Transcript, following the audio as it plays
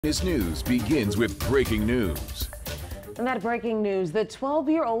This news begins with breaking news. And that breaking news, the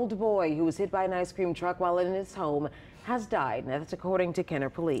 12-year-old boy who was hit by an ice cream truck while in his home has died. Now, that's according to Kenner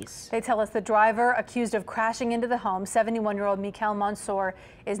police. They tell us the driver accused of crashing into the home, 71-year-old Mechael Mansoor,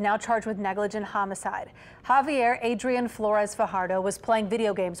 is now charged with negligent homicide. Javier Adrian Flores Fajardo was playing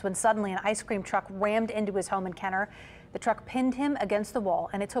video games when suddenly an ice cream truck rammed into his home in Kenner. The truck pinned him against the wall,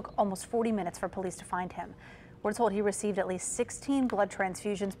 and it took almost 40 minutes for police to find him. We're told he received at least 16 blood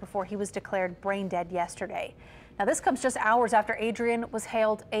transfusions before he was declared brain dead yesterday. Now, this comes just hours after Adrian was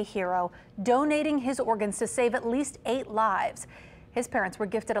hailed a hero, donating his organs to save at least 8 lives. His parents were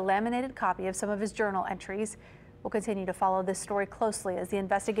gifted a laminated copy of some of his journal entries. We'll continue to follow this story closely as the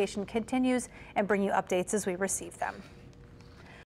investigation continues and bring you updates as we receive them.